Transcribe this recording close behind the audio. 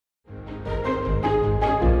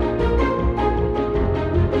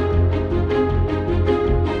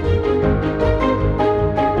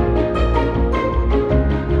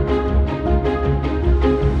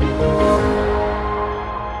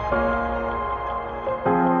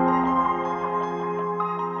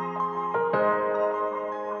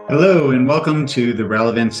Hello, and welcome to The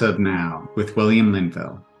Relevance of Now with William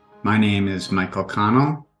Linville. My name is Michael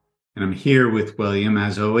Connell, and I'm here with William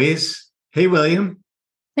as always. Hey, William.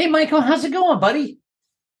 Hey, Michael, how's it going, buddy?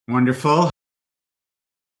 Wonderful.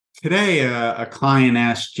 Today, a client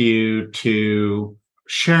asked you to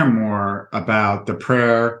share more about the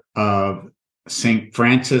prayer of St.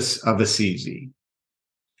 Francis of Assisi.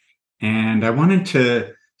 And I wanted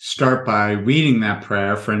to start by reading that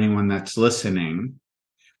prayer for anyone that's listening.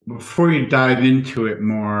 Before you dive into it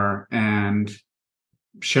more and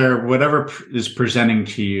share whatever is presenting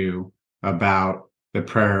to you about the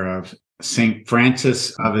prayer of St.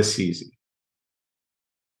 Francis of Assisi.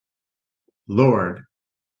 Lord,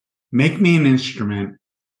 make me an instrument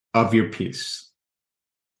of your peace.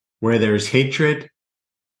 Where there is hatred,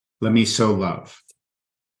 let me sow love.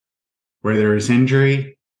 Where there is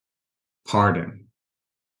injury, pardon.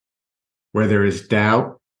 Where there is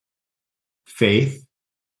doubt, faith.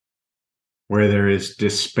 Where there is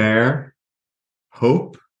despair,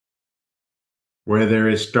 hope. Where there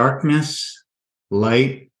is darkness,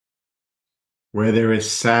 light. Where there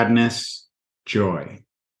is sadness, joy.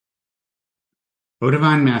 O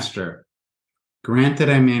Divine Master, grant that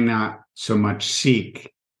I may not so much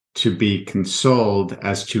seek to be consoled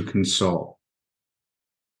as to console,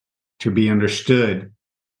 to be understood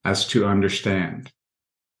as to understand,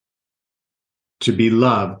 to be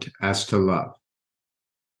loved as to love.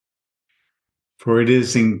 For it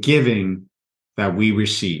is in giving that we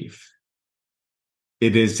receive.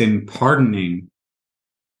 It is in pardoning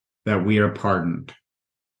that we are pardoned.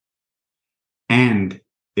 And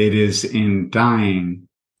it is in dying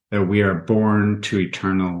that we are born to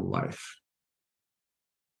eternal life.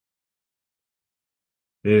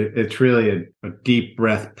 It's really a deep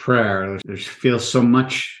breath prayer. There feels so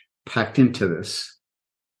much packed into this.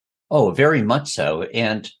 Oh, very much so.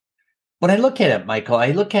 And when I look at it, Michael,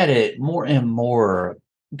 I look at it more and more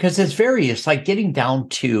because it's like getting down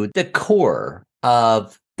to the core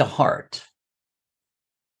of the heart,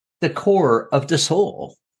 the core of the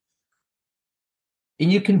soul.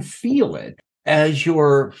 And you can feel it as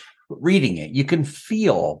you're reading it. You can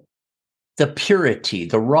feel the purity,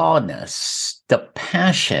 the rawness, the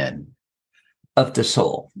passion of the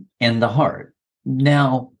soul and the heart.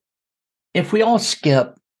 Now, if we all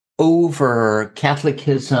skip over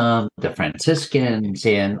Catholicism, the Franciscans,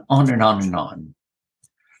 and on and on and on,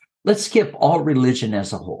 let's skip all religion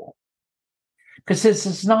as a whole. Because this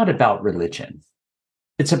is not about religion.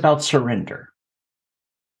 It's about surrender.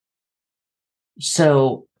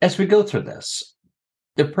 So as we go through this,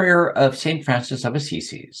 the prayer of St. Francis of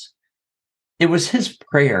Assisi, it was his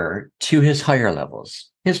prayer to his higher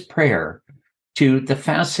levels, his prayer to the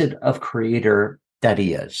facet of creator that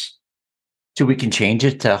he is. So we can change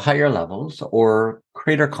it to higher levels or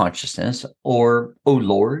creator consciousness or, oh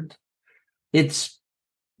Lord, it's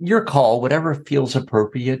your call, whatever feels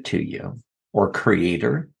appropriate to you, or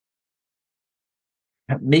creator.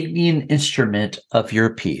 Make me an instrument of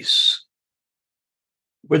your peace.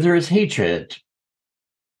 Where there is hatred,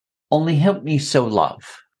 only help me sow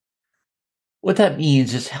love. What that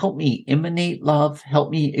means is help me emanate love,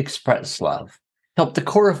 help me express love, help the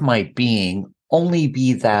core of my being only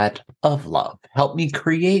be that of love. Help me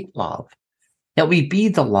create love. Help me be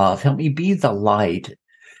the love. Help me be the light.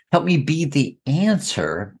 Help me be the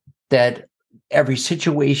answer that every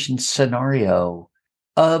situation, scenario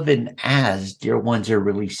of and as dear ones are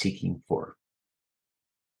really seeking for.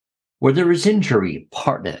 Where there is injury,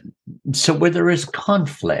 pardon. So where there is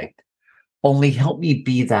conflict, only help me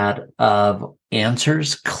be that of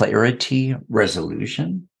answers, clarity,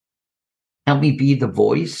 resolution. Help me be the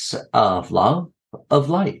voice of love, of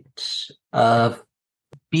light, of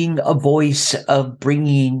being a voice of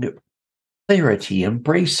bringing clarity,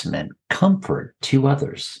 embracement, comfort to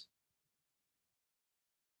others.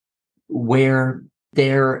 Where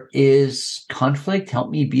there is conflict, help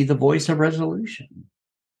me be the voice of resolution.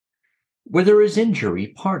 Where there is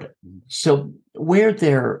injury, pardon. So where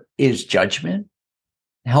there is judgment,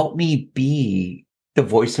 help me be the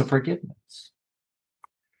voice of forgiveness.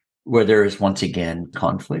 Where there is, once again,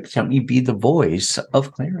 conflict, help me be the voice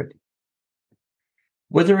of clarity.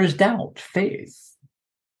 Where there is doubt, faith.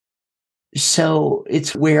 So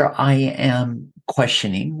it's where I am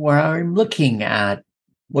questioning, where I'm looking at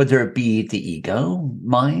whether it be the ego,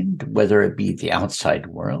 mind, whether it be the outside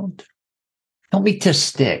world. Help me to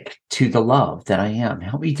stick to the love that I am.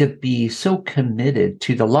 Help me to be so committed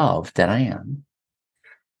to the love that I am.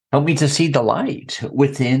 Help me to see the light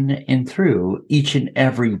within and through each and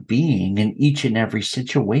every being in each and every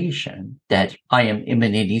situation that I am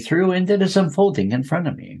emanating through and that is unfolding in front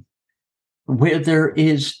of me. Where there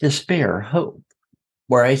is despair, hope.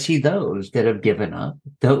 where I see those that have given up,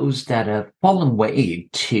 those that have fallen way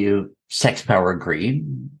to sex, power, greed,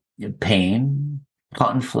 pain,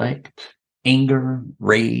 conflict, anger,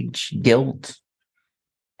 rage, guilt.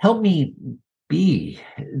 Help me be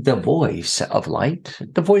the voice of light,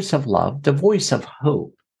 the voice of love, the voice of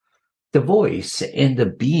hope, the voice and the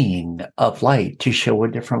being of light to show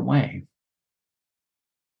a different way.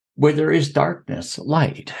 Where there is darkness,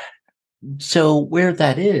 light. So where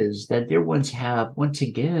that is, that dear ones have once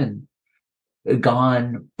again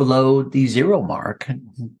gone below the zero mark,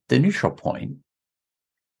 the neutral point,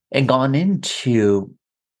 and gone into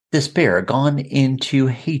despair, gone into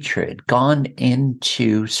hatred, gone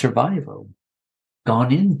into survival,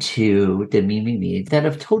 gone into the me, that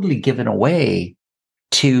have totally given away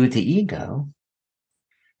to the ego.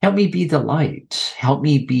 Help me be the light. Help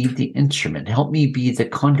me be the instrument. Help me be the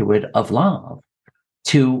conduit of love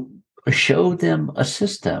to show them a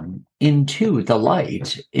system into the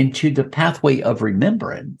light, into the pathway of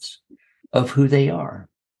remembrance of who they are.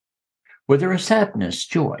 Where there is sadness,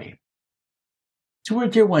 joy. So where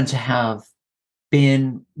dear ones have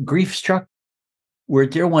been grief struck, where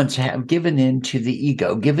dear ones have given into the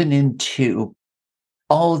ego, given into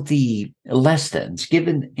all the lessons,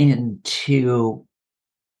 given into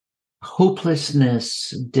hopelessness,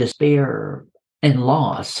 despair, and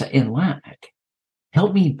loss and lack.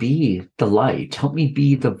 Help me be the light. Help me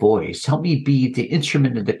be the voice. Help me be the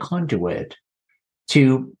instrument and the conduit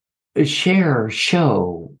to share,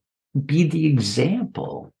 show, be the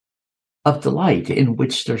example of the light in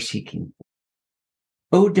which they're seeking.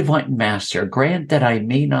 O Divine Master, grant that I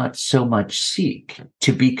may not so much seek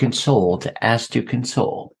to be consoled as to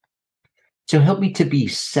console. So help me to be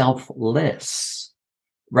selfless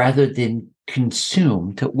rather than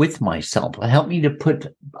consumed with myself. Help me to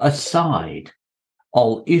put aside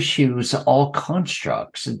all issues, all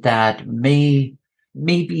constructs that may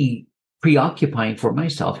be preoccupying for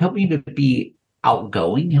myself. Help me to be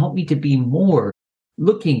outgoing. Help me to be more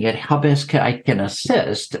looking at how best I can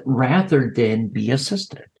assist rather than be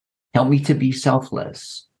assisted. Help me to be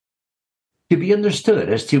selfless, to be understood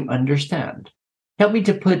as to understand. Help me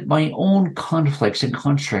to put my own conflicts and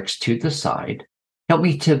constructs to the side. Help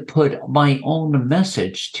me to put my own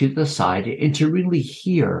message to the side and to really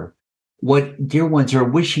hear what dear ones are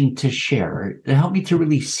wishing to share. Help me to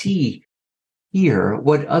really hear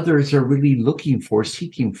what others are really looking for,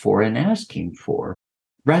 seeking for, and asking for,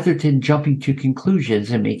 rather than jumping to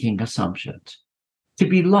conclusions and making assumptions. To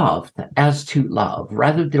be loved as to love,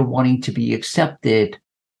 rather than wanting to be accepted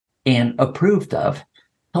and approved of.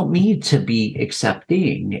 Help me to be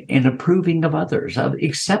accepting and approving of others, of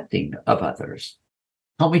accepting of others.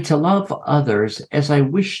 Help me to love others as I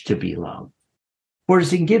wish to be loved. For it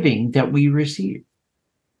is in giving that we receive.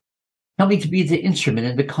 Help me to be the instrument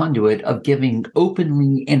and the conduit of giving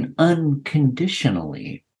openly and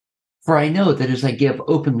unconditionally. For I know that as I give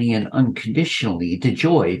openly and unconditionally, the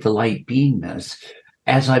joy, the light beingness,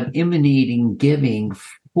 as I'm emanating, giving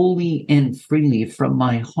fully and freely from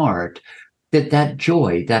my heart, that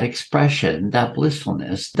joy, that expression, that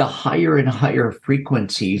blissfulness, the higher and higher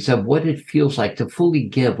frequencies of what it feels like to fully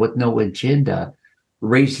give with no agenda,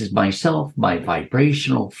 raises myself, my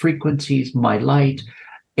vibrational frequencies, my light,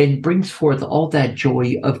 and brings forth all that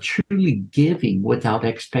joy of truly giving without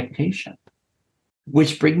expectation,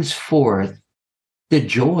 which brings forth the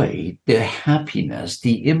joy, the happiness,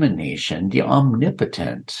 the emanation, the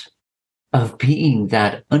omnipotence of being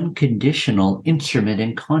that unconditional instrument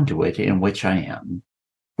and conduit in which I am.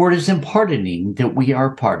 For it is in pardoning that we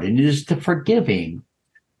are pardoned. It is the forgiving.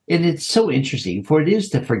 And it's so interesting, for it is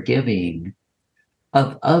the forgiving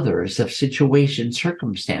of others, of situations,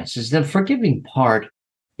 circumstances. The forgiving part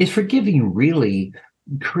is forgiving really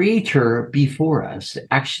Creator before us.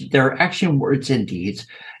 There are action, words, and deeds.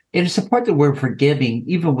 And it's the part that we're forgiving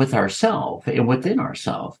even with ourselves and within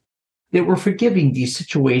ourselves. That we're forgiving these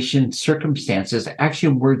situations, circumstances,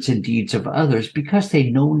 action, words, and deeds of others because they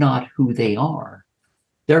know not who they are.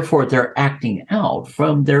 Therefore, they're acting out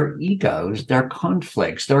from their egos, their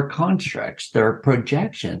conflicts, their constructs, their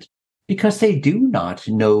projections, because they do not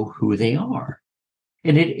know who they are.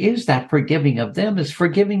 And it is that forgiving of them is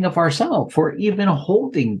forgiving of ourselves for even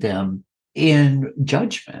holding them in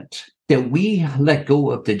judgment, that we let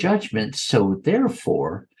go of the judgment. So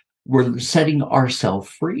therefore, we're setting ourselves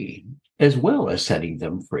free as well as setting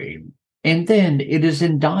them free. And then it is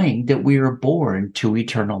in dying that we are born to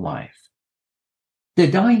eternal life. The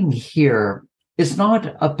dying here is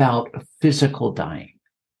not about physical dying.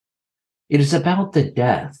 It is about the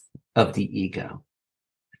death of the ego.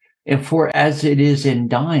 And for as it is in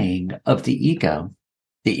dying of the ego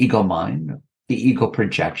mind, the ego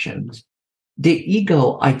projections, the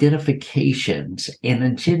ego identifications and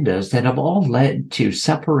agendas that have all led to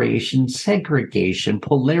separation, segregation,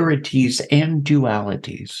 polarities, and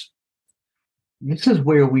dualities. This is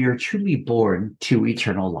where we are truly born to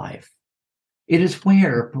eternal life. It is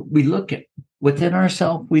where we look at within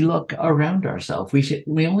ourselves, we look around ourselves.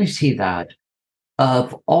 We only see that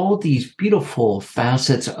of all these beautiful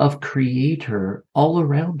facets of Creator all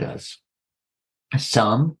around us.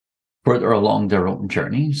 Some further along their own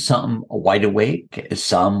journey, some wide awake,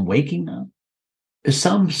 some waking up,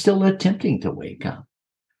 some still attempting to wake up.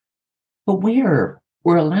 But we're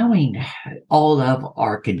allowing all of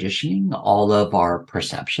our conditioning, all of our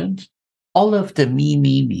perceptions, all of the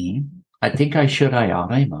me, I think I should, I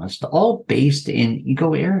ought, I must, all based in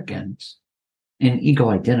ego arrogance, in ego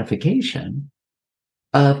identification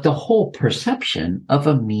of the whole perception of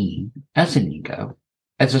a me as an ego,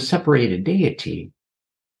 as a separated deity,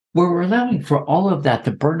 where we're allowing for all of that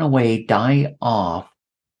to burn away, die off,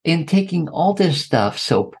 and taking all this stuff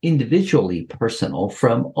so individually personal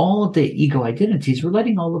from all the ego identities, we're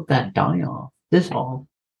letting all of that die off. This all,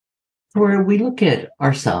 where we look at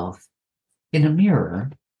ourselves in a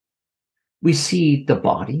mirror, we see the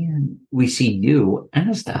body and we see you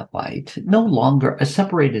as that light, no longer a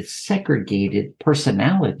separated, segregated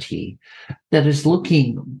personality that is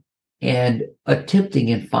looking and attempting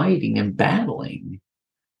and fighting and battling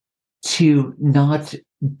to not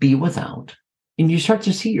be without. And you start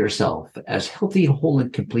to see yourself as healthy, whole,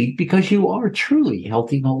 and complete because you are truly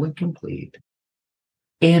healthy, whole, and complete.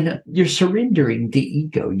 And you're surrendering the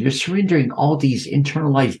ego. You're surrendering all these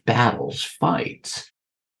internalized battles, fights,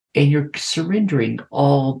 and you're surrendering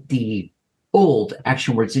all the old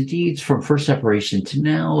action, words, and deeds from first separation to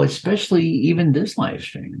now, especially even this live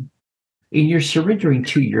stream. And you're surrendering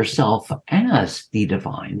to yourself as the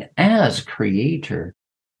divine, as Creator,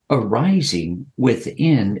 arising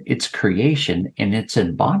within its creation and its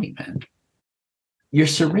embodiment. You're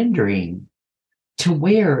surrendering to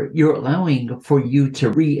where you're allowing for you to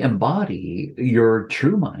re-embody your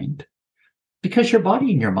true mind, because your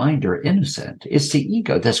body and your mind are innocent. It's the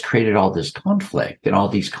ego that's created all this conflict and all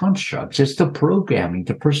these constructs. It's the programming,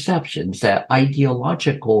 the perceptions, that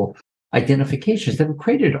ideological identifications that have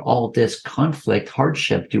created all this conflict,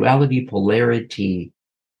 hardship, duality, polarity,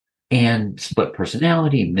 and split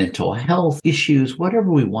personality, mental health issues,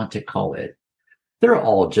 whatever we want to call it. They're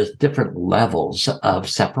all just different levels of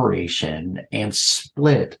separation and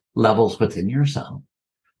split levels within yourself.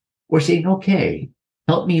 We're saying, okay,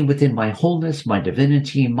 help me within my wholeness, my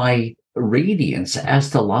divinity, my radiance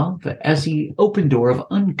as the love, as the open door of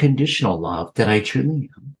unconditional love that I truly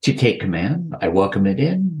am. To take command, I welcome it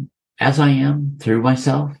in as I am, through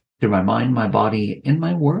myself, through my mind, my body, in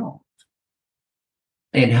my world.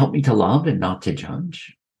 And help me to love and not to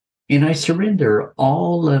judge. And I surrender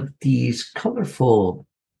all of these colorful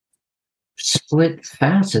split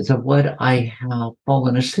facets of what I have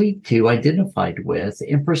fallen asleep to, identified with,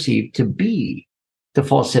 and perceived to be the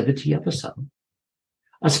falsity of a self,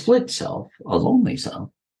 a split self, a lonely self.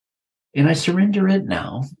 And I surrender it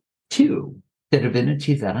now to the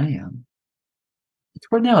divinity that I am.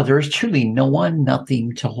 For now, there is truly no one,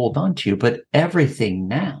 nothing to hold on to, but everything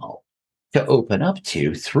now to open up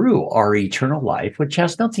to through our eternal life, which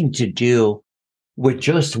has nothing to do with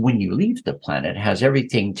just when you leave the planet, it has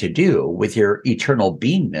everything to do with your eternal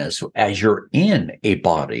beingness as you're in a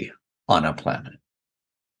body on a planet.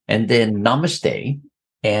 And then namaste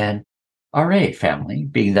and RA family,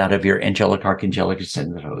 being that of your angelic, archangelic,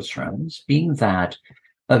 ascended host friends, being that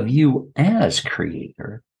of you as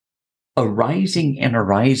Creator, arising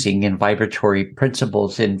in vibratory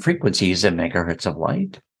principles and frequencies and megahertz of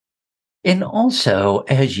light. And also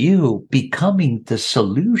as you becoming the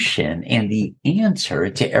solution and the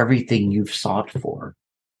answer to everything you've sought for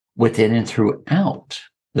within and throughout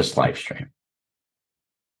this live stream.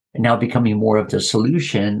 And now becoming more of the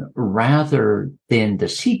solution rather than the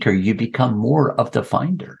seeker, you become more of the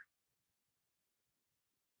finder.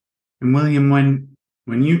 And William,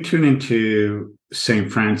 when you tune into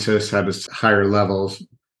St. Francis at its higher levels,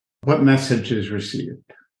 what message is received?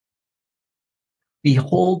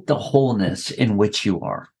 Behold the wholeness in which you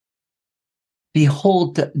are.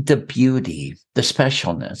 Behold the beauty, the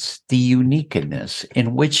specialness, the uniqueness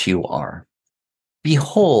in which you are.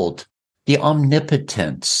 Behold the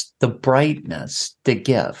omnipotence, the brightness, the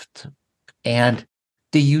gift, and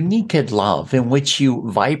the unique love in which you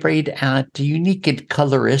vibrate at, the unique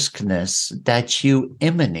colorishness that you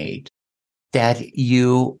emanate, that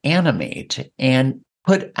you animate and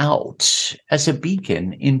put out as a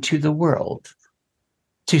beacon into the world.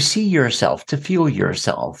 To see yourself, to feel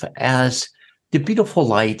yourself as the beautiful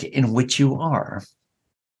light in which you are.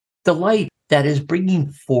 The light that is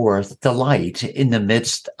bringing forth the light in the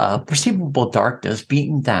midst of perceivable darkness,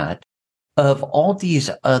 being that of all these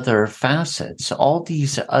other facets, all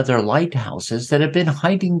these other lighthouses that have been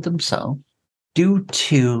hiding themselves due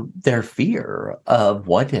to their fear of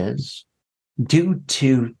what is, due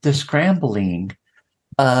to the scrambling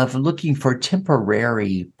of looking for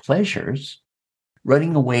temporary pleasures,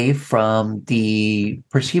 running away from the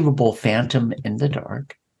perceivable phantom in the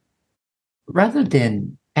dark, rather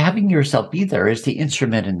than having yourself be there as the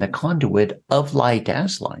instrument and the conduit of light,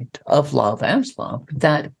 of love as love,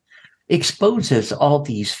 that exposes all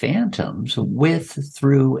these phantoms with,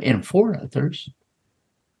 through, and for others.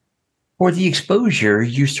 For the exposure,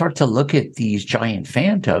 you start to look at these giant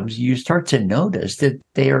phantoms, you start to notice that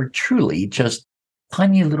they are truly just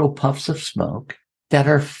tiny little puffs of smoke that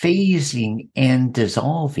are phasing and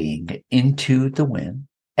dissolving into the wind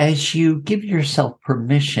as you give yourself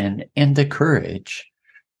permission and the courage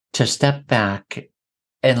to step back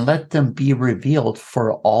and let them be revealed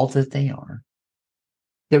for all that they are.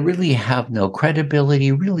 They really have no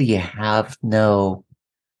credibility, really have no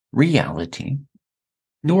reality,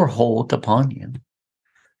 nor hold upon you.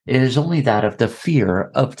 It is only that of the fear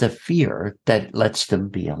that lets them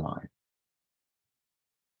be alive.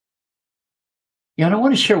 And I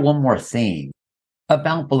want to share one more thing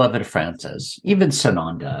about beloved Francis, even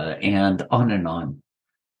Sananda, and on and on.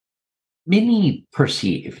 Many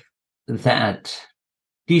perceive that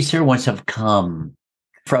these dear ones have come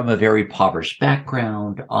from a very impoverished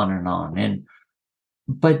background, on and on.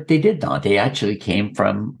 But they did not. They actually came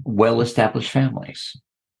from well-established families.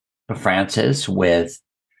 Francis, with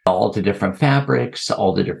all the different fabrics,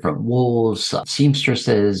 all the different wools,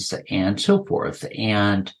 seamstresses, and so forth,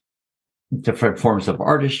 and different forms of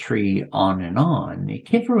artistry, on and on. It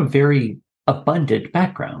came from a very abundant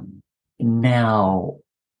background. Now,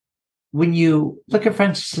 when you look at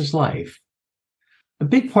Francis's life, a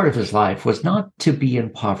big part of his life was not to be in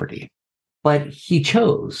poverty, but he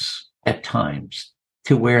chose at times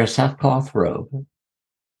to wear a sackcloth robe.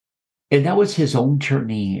 And that was his own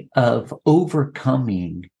journey of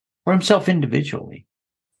overcoming for himself individually,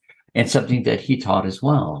 and something that he taught as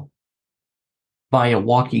well by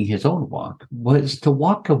walking his own walk, was to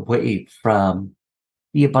walk away from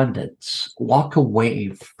the abundance, walk away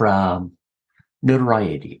from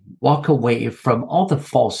notoriety, walk away from all the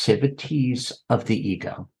falsities of the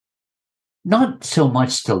ego. Not so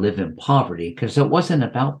much to live in poverty, because it wasn't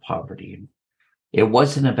about poverty. It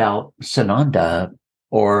wasn't about Sananda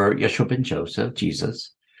or Yeshua ben Joseph,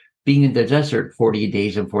 Jesus, being in the desert 40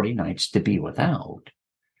 days and 40 nights to be without.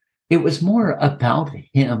 It was more about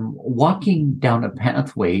him walking down a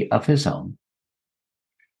pathway of his own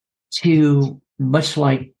to, much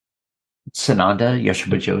like Sananda,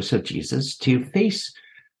 Yeshua ben Joseph, Jesus, to face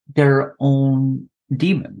their own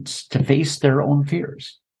demons, to face their own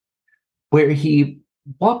fears, where he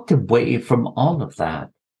walked away from all of that,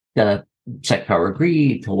 the sex, power,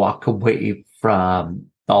 greed, to walk away from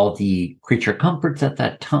all the creature comforts at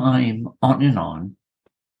that time, on and on,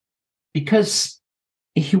 because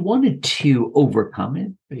he wanted to overcome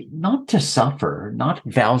it, not to suffer, not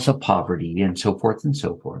vows of poverty and so forth,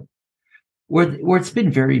 where it's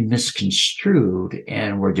been very misconstrued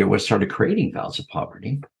and where there was started creating vows of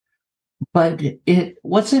poverty. But it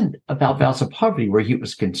wasn't about vows of poverty where he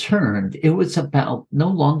was concerned. It was about no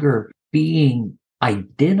longer being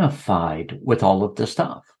identified with all of the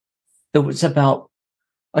stuff. It was about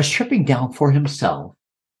a stripping down for himself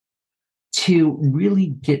to really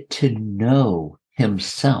get to know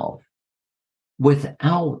himself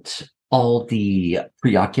without all the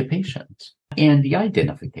preoccupations and the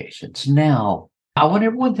identifications. Now, I want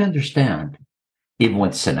everyone to understand, even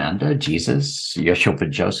with Sananda, Jesus, Yeshua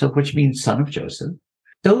ben Joseph, which means son of Joseph,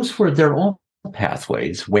 those were their own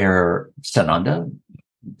pathways, where Sananda,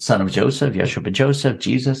 son of Joseph, Yeshua ben Joseph,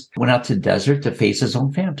 Jesus, went out to the desert to face his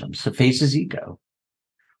own phantoms, to face his ego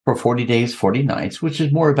for 40 days, 40 nights, which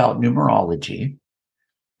is more about numerology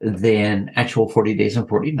than actual 40 days and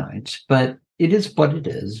 40 nights. But it is what it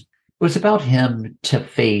is. It was about him to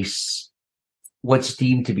face what's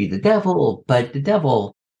deemed to be the devil, but the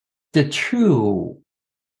devil, the true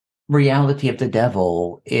reality of the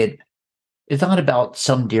devil, it's not about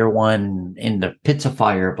some dear one in the pits of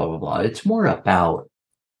fire, blah, blah, blah. It's more about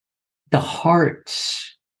the heart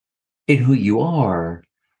in who you are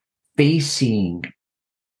facing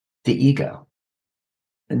the ego.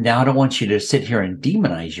 Now, I don't want you to sit here and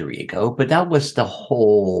demonize your ego, but that was the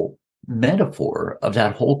whole metaphor of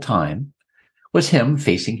that whole time, was him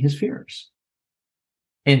facing his fears.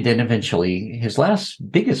 And then eventually his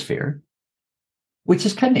last biggest fear, which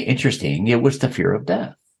is kind of interesting, it was the fear of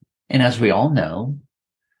death. And as we all know,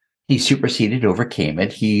 He superseded, overcame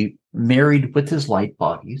it. He married with his light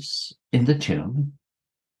bodies in the tomb.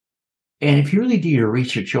 And if you really do your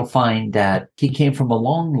research, you'll find that he came from a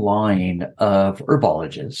long line of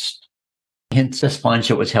herbologists. Hence the sponge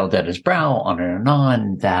that was held at his brow, on and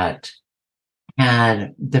on, that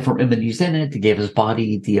had different remedies in it to give his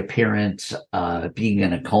body the appearance of being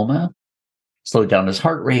in a coma, slowed down his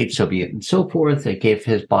heart rate, so be it, and so forth. It gave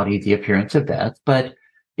his body the appearance of death, but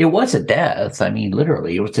it was a death. I mean,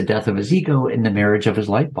 literally, it was the death of his ego in the marriage of his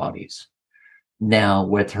light bodies. Now,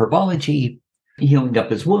 with herbology, healing up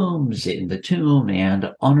his wounds in the tomb and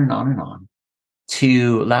on and on and on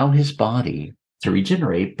to allow his body to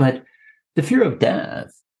regenerate. But the fear of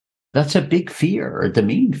death, that's a big fear, the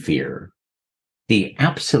main fear, the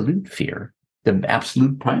absolute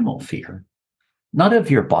primal fear, not of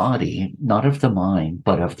your body, not of the mind,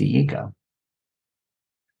 but of the ego.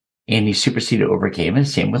 And he superseded, overcame it.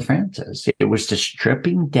 Same with Francis. It was the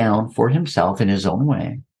stripping down for himself in his own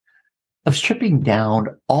way of stripping down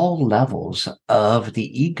all levels of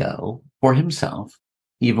the ego for himself,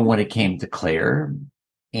 even when it came to Claire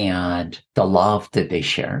and the love that they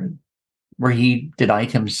shared, where he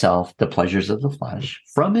denied himself the pleasures of the flesh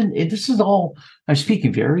from, and this is all, I'm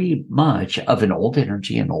speaking very much of an old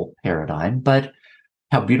energy, an old paradigm, but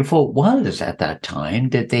how beautiful it was at that time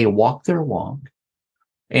that they walked their walk.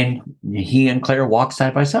 And he and Claire walked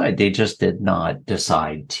side by side. They just did not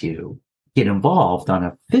decide to get involved on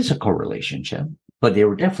a physical relationship, but they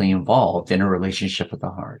were definitely involved in a relationship with the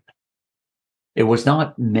heart. It was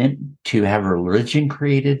not meant to have a religion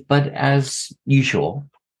created, but as usual,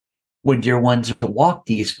 when dear ones walk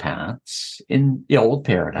these paths in the old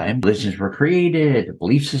paradigm, religions were created,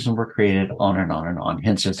 belief systems were created, on and on and on.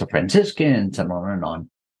 Hence, there's the Franciscans and on and on.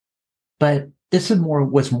 But this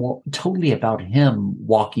was more totally about him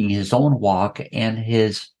walking his own walk and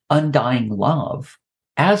his undying love,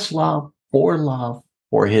 as love,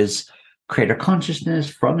 for his creator consciousness,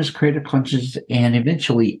 from his creator consciousness, and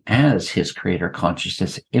eventually as his creator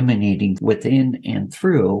consciousness emanating within and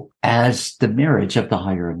through as the marriage of the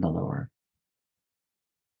higher and the lower.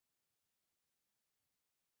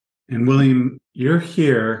 And William, you're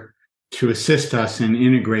here to assist us in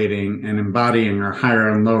integrating and embodying our higher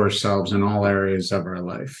and lower selves in all areas of our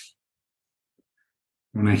life.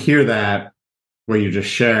 When I hear that, what you just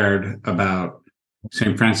shared about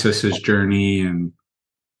St. Francis's journey and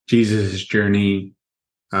Jesus' journey,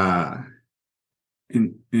 in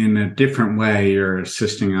a different way, you're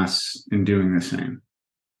assisting us in doing the same.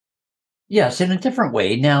 Yes, in a different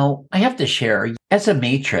way. Now, I have to share, as a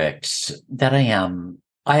matrix that I am,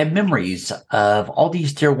 I have memories of all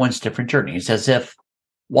these dear ones' different journeys, as if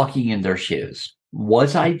walking in their shoes.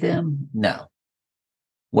 Was I them? No.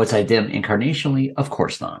 Was I them incarnationally? Of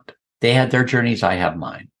course not. They had their journeys, I have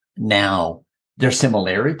mine. Now, there's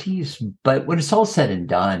similarities, but when it's all said and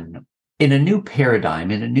done, in a new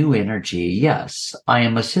paradigm, in a new energy, yes, I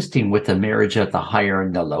am assisting with the marriage of the higher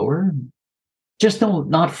and the lower. Just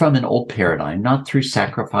not from an old paradigm, not through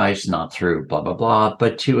sacrifice, not through blah, blah, blah,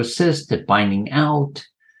 but to assist at binding out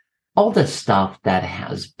all the stuff that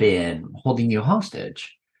has been holding you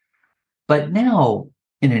hostage. But now,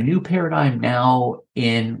 in a new paradigm, now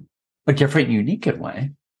in a different, unique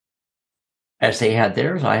way, as they had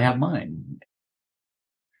theirs, I have mine.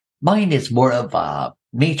 Mine is more of a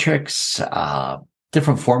matrix,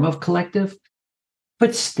 different form of collective,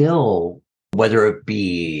 but still, whether it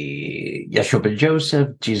be Yeshua ben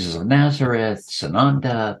Joseph, Jesus of Nazareth,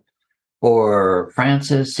 Sananda, or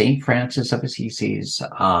Francis, Saint Francis of Assisi,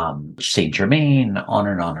 Saint Germain, on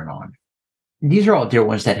and on and on. These are all dear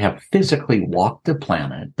ones that have physically walked the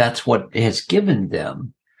planet. That's what has given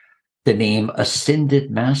them the name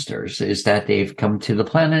Ascended Masters, is that they've come to the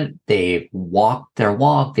planet, they've walked their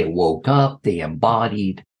walk, they woke up, they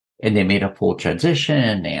embodied, and they made a full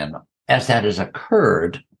transition. And as that has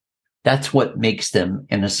occurred, that's what makes them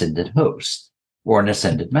an ascended host or an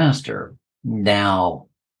ascended master. Now,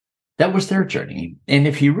 that was their journey. And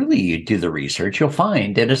if you really do the research, you'll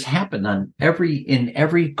find that it's happened in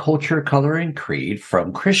every culture, color, and creed,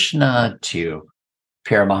 from Krishna to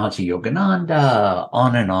Paramahansa Yogananda,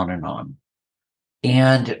 on and on and on.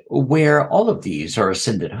 And where all of these are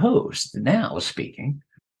ascended hosts now speaking,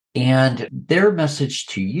 and their message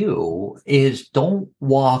to you is, don't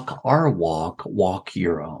walk our walk, walk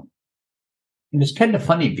your own. And it's kind of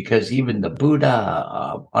funny because even the Buddha,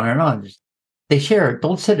 on and on, they share,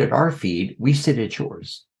 don't sit at our feet, we sit at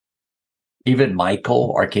yours. Even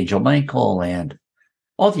Michael, Archangel Michael, and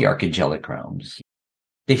all the archangelic realms,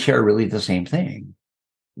 they share really the same thing.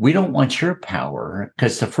 We don't want your power,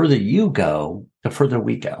 because the further you go, the further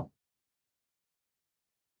we go.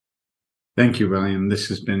 Thank you, William. This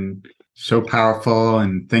has been so powerful,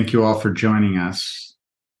 and thank you all for joining us.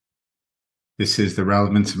 This is The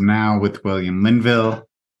Relevance of Now with William Linville.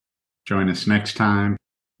 Join us next time.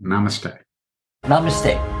 Namaste.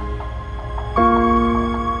 Namaste.